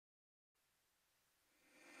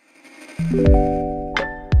Hi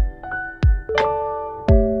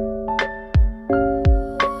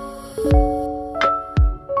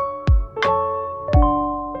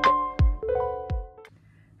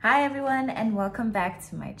everyone, and welcome back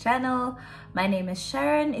to my channel. My name is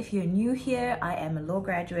Sharon. If you're new here, I am a law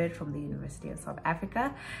graduate from the University of South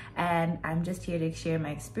Africa, and I'm just here to share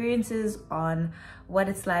my experiences on what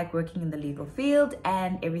it's like working in the legal field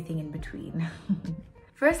and everything in between.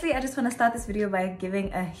 Firstly, I just want to start this video by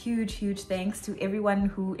giving a huge thanks to everyone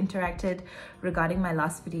who interacted regarding my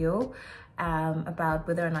last video about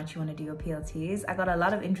whether or not you want to do your PLTs. I got a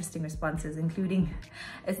lot of interesting responses, including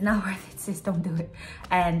it's not worth it, sis, don't do it,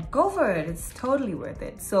 and go for it, it's totally worth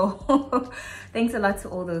it. So thanks a lot to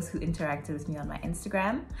all those who interacted with me on my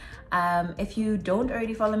Instagram. If you don't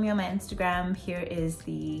already follow me on my Instagram, here is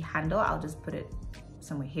the handle. I'll just put it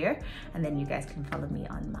somewhere here, and then you guys can follow me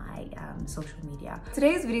on my social media.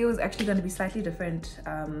 Today's video is actually going to be slightly different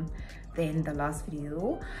than the last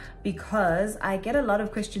video, because I get a lot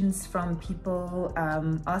of questions from people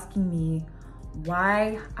asking me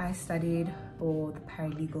why I studied for the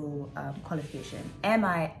paralegal qualification. Am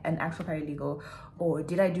I an actual paralegal, or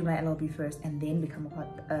did I do my LLB first and then become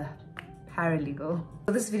a paralegal?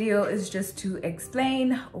 So this video is just to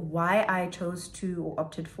explain why I chose to or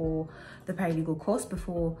opted for the paralegal course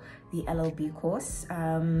before the LLB course,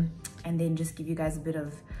 and then just give you guys a bit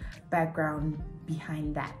of background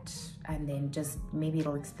behind that, and then just maybe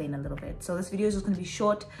it'll explain a little bit. So this video is just going to be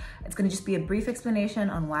short. It's going to just be a brief explanation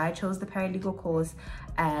on why I chose the paralegal course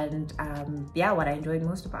and yeah, what I enjoyed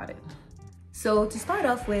most about it. So to start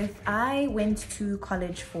off with, I went to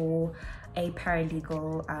college for a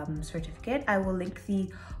paralegal certificate. I will link the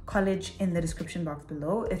college in the description box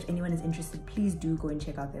below. If anyone is interested, please do go and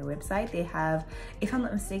check out their website. They have, if I'm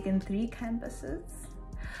not mistaken, 3 campuses,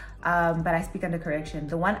 but I speak under correction.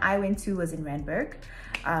 The one I went to was in Randburg,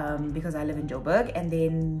 because I live in Joburg, and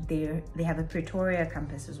then they have a Pretoria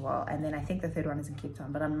campus as well, and then I think the 3rd one is in Cape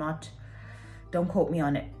Town, but I'm not, don't quote me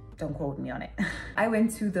on it. Don't quote me on it. I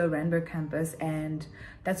went to the Randburg campus, and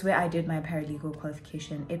that's where I did my paralegal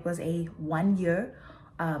qualification. It was a 1-year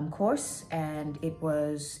course, and it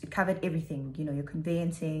covered everything, you know, your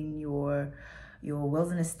conveyancing, your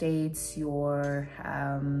wills and estates, your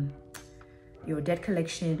debt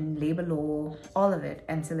collection, labor law, all of it,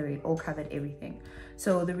 ancillary, all covered everything.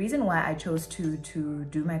 So the reason why I chose to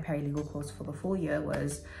do my paralegal course for the full year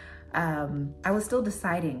was I was still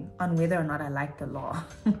deciding on whether or not I liked the law.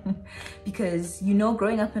 Because, you know,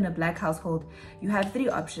 growing up in a Black household, you have 3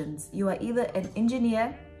 options. You are either an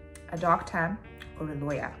engineer, a doctor, or a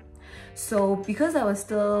lawyer. So because I was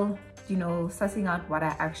still, you know, sussing out what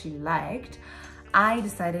I actually liked, I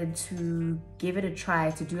decided to give it a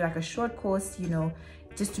try, to do like a short course, you know,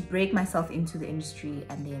 just to break myself into the industry.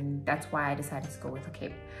 And then that's why I decided to go with,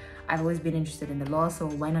 okay, I've always been interested in the law, so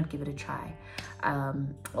why not give it a try?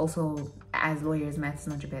 Also, as lawyers, math's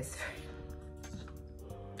not your best friend.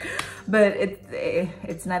 But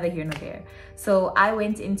it's neither here nor there. So I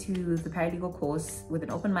went into the paralegal course with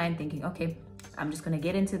an open mind, thinking, okay, I'm just gonna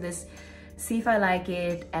get into this, see if I like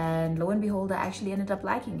it, and lo and behold, I actually ended up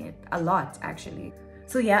liking it a lot, actually.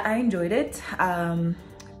 So yeah, I enjoyed it.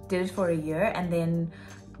 Did it for a year, and then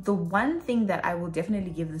the one thing that I will definitely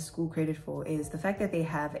give the school credit for is the fact that they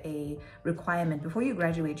have a requirement. Before you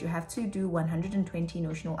graduate, you have to do 120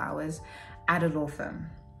 notional hours at a law firm,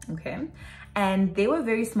 okay? And they were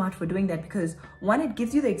very smart for doing that, because one, it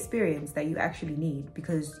gives you the experience that you actually need,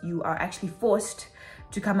 because you are actually forced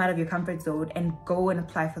to come out of your comfort zone and go and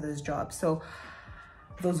apply for those jobs. So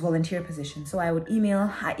those volunteer positions. So I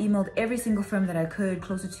emailed every single firm that I could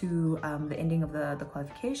closer to the ending of the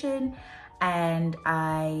qualification, and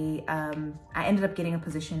I ended up getting a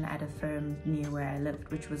position at a firm near where I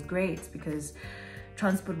lived, which was great, because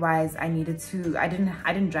transport wise, I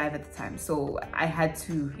didn't drive at the time, so I had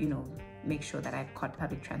to, you know, make sure that I caught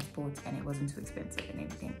public transport and it wasn't too expensive and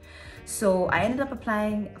everything. So I ended up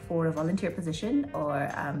applying for a volunteer position, or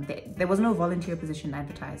there was no volunteer position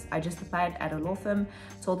advertised. I just applied at a law firm,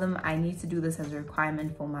 told them I need to do this as a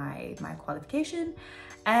requirement for my qualification,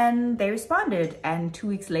 and they responded. And 2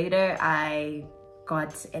 weeks later, I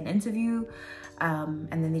got an interview,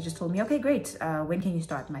 and then they just told me, okay, great, when can you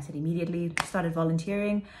start? And I said immediately. Started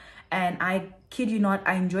volunteering, and I kid you not,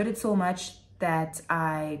 I enjoyed it so much that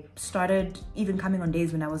I started even coming on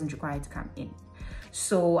days when I wasn't required to come in.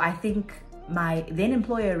 So I think my then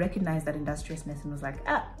employer recognized that industriousness and was like,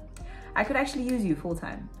 I could actually use you full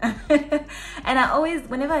time. And I always,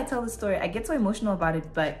 whenever I tell the story, I get so emotional about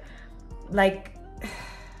it, but like,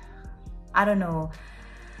 I don't know,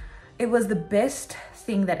 it was the best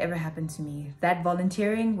thing that ever happened to me. That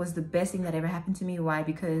volunteering was the best thing that ever happened to me. Why?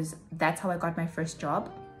 Because that's how I got my first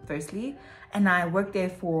job, firstly, and I worked there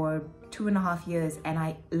for 2.5 years, and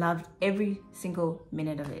I loved every single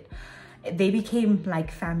minute of it. They became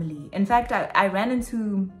like family. In fact, I ran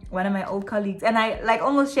into one of my old colleagues, and I like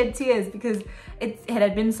almost shed tears because it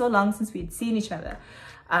had been so long since we had seen each other.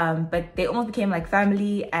 But they almost became like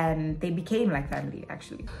family, and they became like family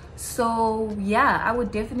actually. So yeah, I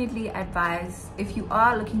would definitely advise, if you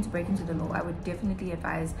are looking to break into the law, I would definitely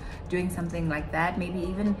advise doing something like that. Maybe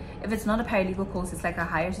even if it's not a paralegal course, it's like a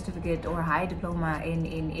higher certificate or a higher diploma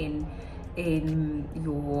in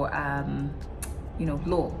your you know,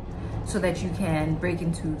 law, so that you can break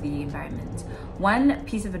into the environment. One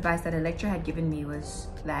piece of advice that a lecturer had given me was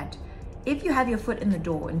that if you have your foot in the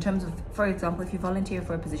door, in terms of, for example, if you volunteer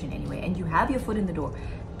for a position anyway and you have your foot in the door,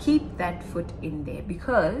 keep that foot in there,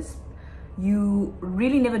 because you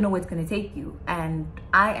really never know where it's going to take you. And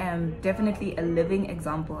I am definitely a living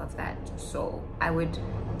example of that. So I would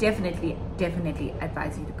definitely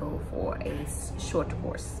advise you to go for a short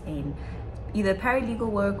course in either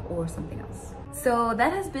paralegal work or something else. So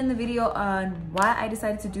that has been the video on why I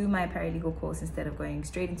decided to do my paralegal course instead of going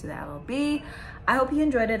straight into the LLB. I hope you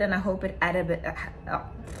enjoyed it, and I hope it added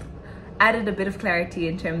a bit of clarity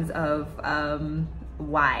in terms of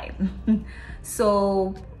why.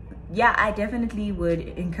 So yeah, I definitely would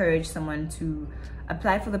encourage someone to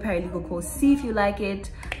apply for the paralegal course, see if you like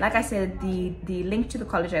it. Like I said, the link to the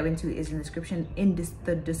college I went to is in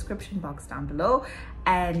the description box down below,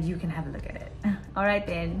 and you can have a look at it. All right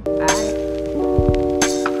then,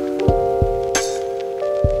 bye.